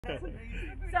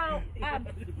So,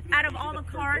 out of all the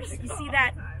cars, you see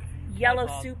that yellow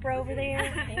Supra over there?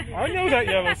 I know that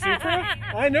yellow Supra.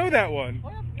 I know that one.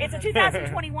 It's a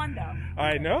 2021 though.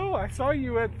 I know. I saw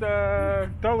you at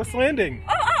Dulles Landing.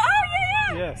 Oh,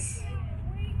 yeah. Yes.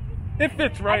 It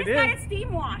fits right in. I just got it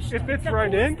steam washed. It fits the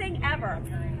right in. Thing ever.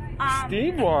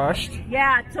 Steam washed.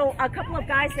 Yeah. So a couple of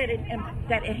guys that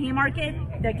at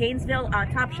Haymarket, the Gainesville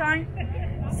Top Shine.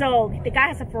 So the guy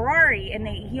has a Ferrari and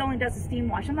he only does a steam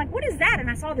wash. I'm like, what is that? And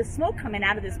I saw this smoke coming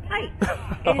out of this pipe.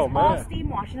 And it's all steam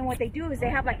wash. And what they do is they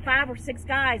have like 5 or 6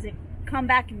 guys that come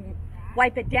back and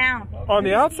wipe it down. On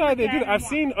the outside, they do that. I've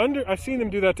seen them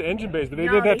do that to engine bays, but they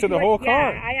did that to the whole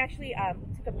car. Yeah, I actually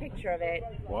took a picture of it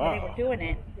when they were doing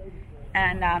it,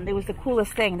 and it was the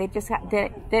coolest thing. They just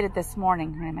did it this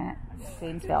morning. Wait a minute,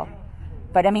 Gainesville.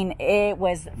 But I mean, it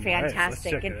was fantastic. Nice. Let's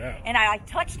check it out. And I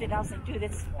touched it. I was like, dude,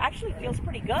 this actually feels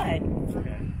pretty good.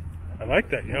 I like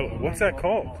that yellow. What's that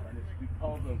called?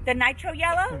 The nitro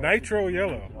yellow. Nitro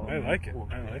yellow. I like it.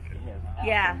 I like it.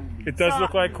 Yeah. It does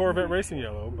look like Corvette racing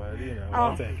yellow, but you know,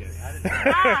 I'll take it.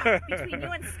 Between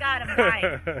you and Scott, I'm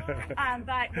right.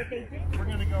 But what they did, we're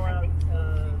gonna go out.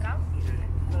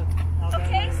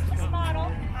 Okay, this model.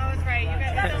 I was right. You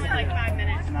guys have only like 5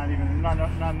 minutes.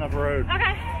 Not enough road.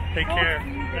 Okay. Take care.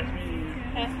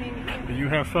 Nice meeting you. You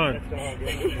have fun.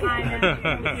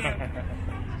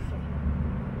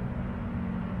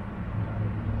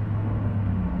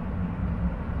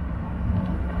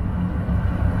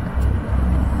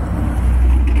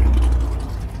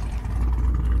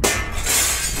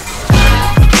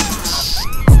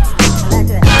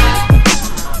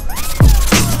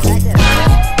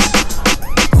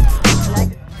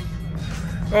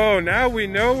 Oh, now we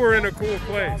know we're in a cool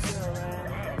place.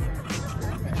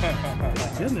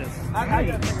 Goodness.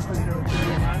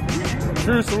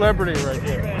 True celebrity right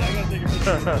here.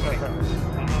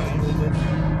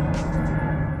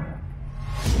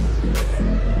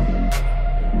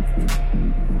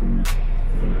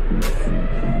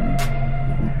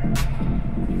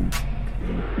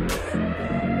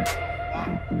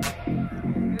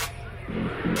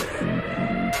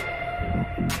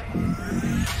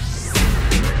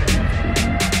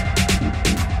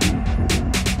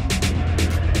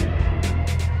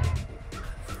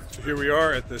 Here we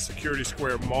are at the Security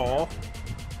Square Mall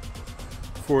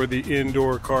for the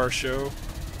indoor car show.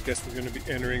 Guess we're going to be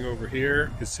entering over here.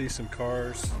 You can see some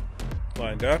cars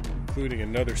lined up, including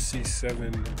another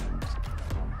C7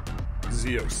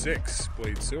 Z06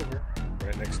 Blade Silver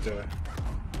right next to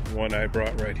one I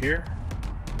brought right here.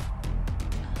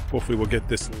 Hopefully we'll get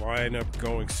this lineup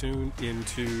going soon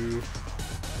into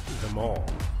the mall.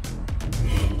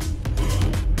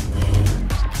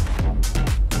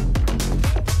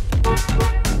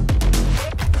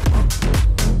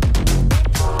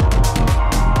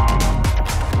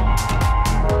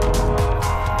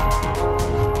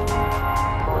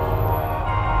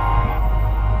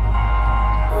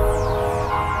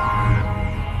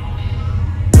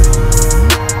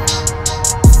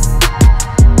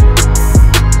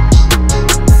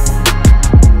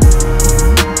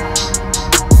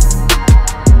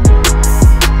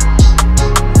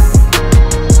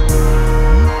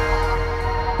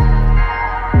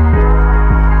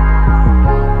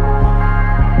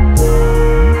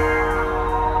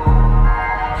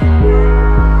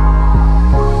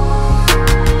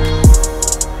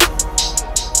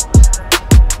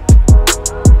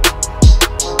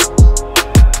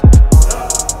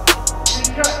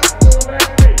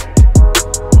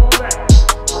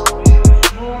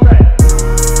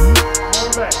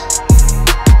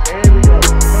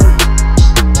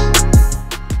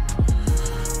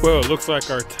 Well, it looks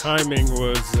like our timing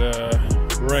was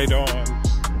right on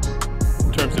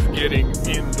in terms of getting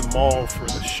in the mall for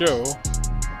the show,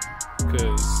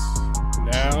 because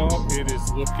now it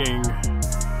is looking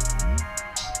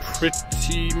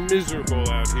pretty miserable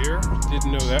out here.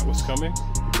 Didn't know that was coming.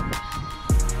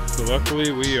 So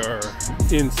luckily we are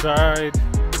inside,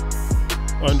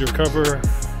 undercover,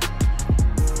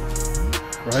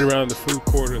 right around the food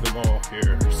court of the mall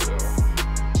here. So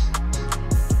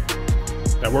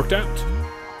that worked out.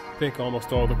 I think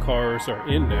almost all the cars are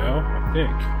in now, I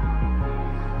think.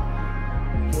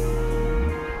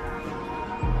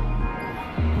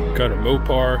 Got a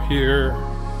Mopar here,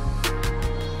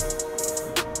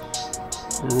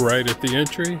 right at the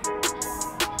entry.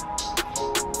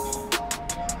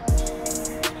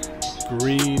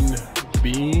 Green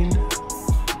Bean.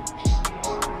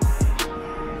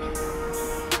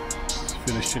 He's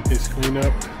finishing his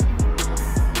cleanup.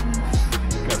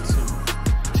 Got some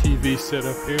TV set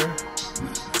up here.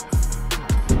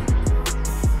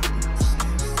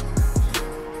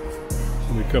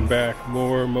 Come back,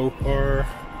 more Mopar.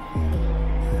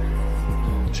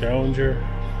 Challenger,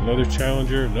 another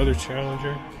Challenger, another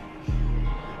Challenger.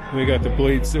 We got the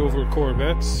Blade Silver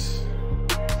Corvettes.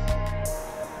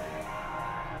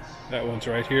 That one's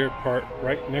right here, parked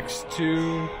right next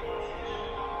to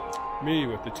me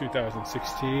with the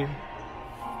 2016.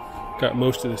 Got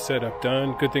most of the setup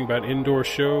done. Good thing about indoor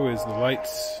show is the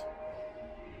lights.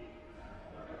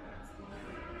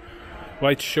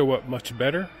 Lights show up much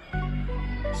better.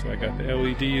 So I got the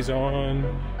LEDs on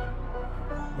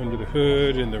under the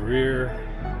hood in the rear.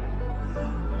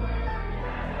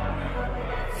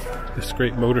 This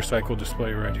great motorcycle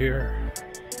display right here.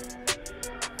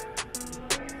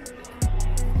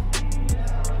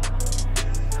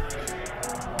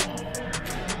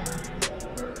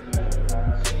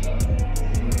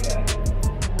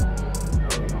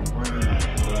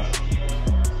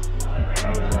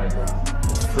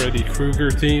 Freddy Krueger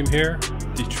theme here.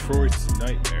 Detroit's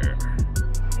Nightmare.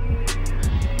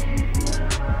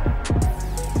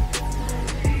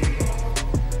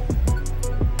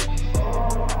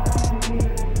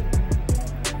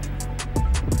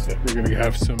 So we're gonna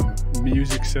have some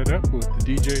music set up with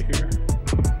the DJ here.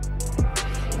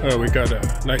 We got a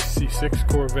nice Z06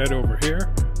 Corvette over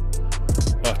here.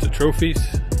 Lots of trophies.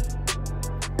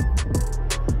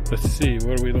 Let's see,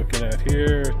 what are we looking at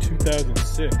here?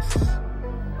 2006.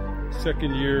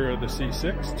 Second year of the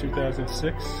C6,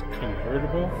 2006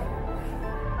 convertible.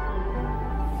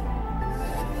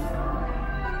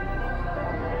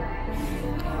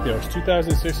 Yeah, it's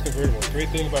 2006 convertible. The great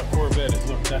thing about Corvette is,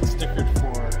 look, that's stickered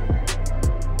for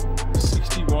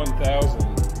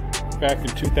 $61,000 back in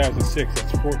 2006.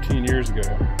 That's 14 years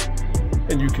ago,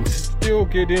 and you can still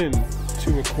get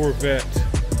into a Corvette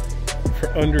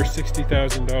for under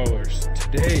 $60,000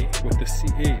 today with the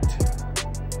C8.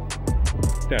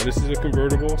 Now this is a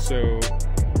convertible, so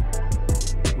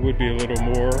it would be a little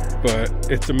more, but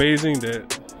it's amazing that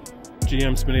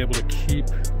GM's been able to keep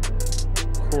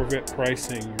Corvette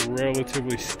pricing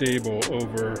relatively stable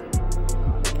over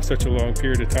such a long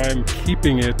period of time,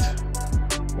 keeping it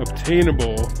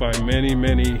obtainable by many,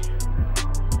 many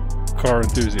car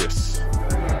enthusiasts.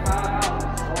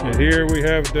 And here we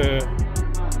have the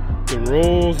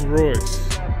Rolls Royce.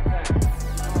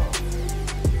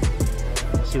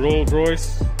 It's the Rolls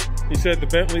Royce. He said the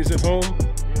Bentley's at home.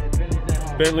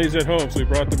 Bentley's at home, so he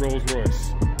brought the Rolls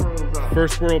Royce.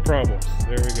 First world problems.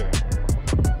 There we go.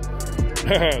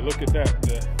 Look at that.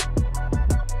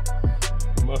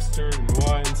 The mustard and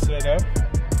wine setup.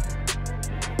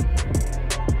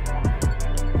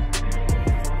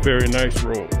 Very nice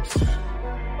Rolls.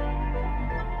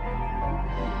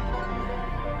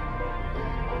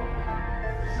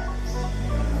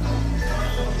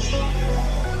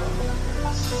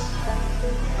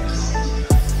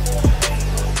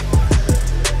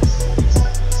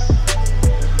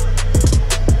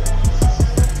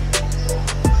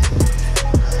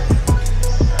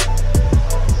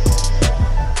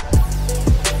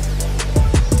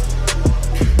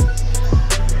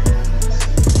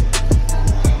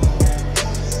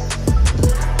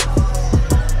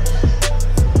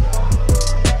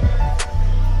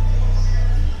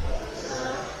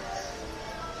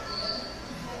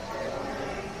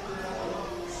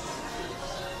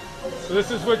 So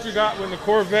this is what you got when the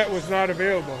Corvette was not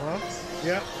available, huh?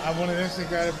 Yep, I wanted instant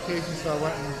gratification, so I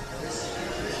went and...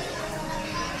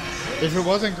 If it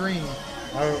wasn't green,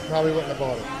 I probably wouldn't have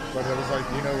bought it. But it was like,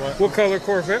 you know what? What color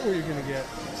Corvette were you going to get?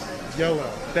 Yellow.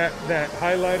 That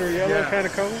highlighter yellow kind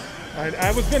of color?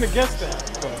 I was going to guess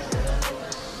that. But...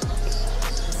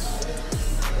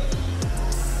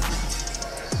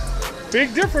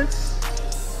 Big difference.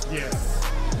 Yeah.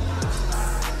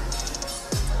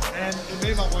 And it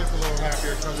made my wife a little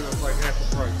happier because it was like half the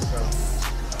price. So.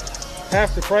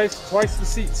 Half the price, twice the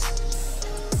seats.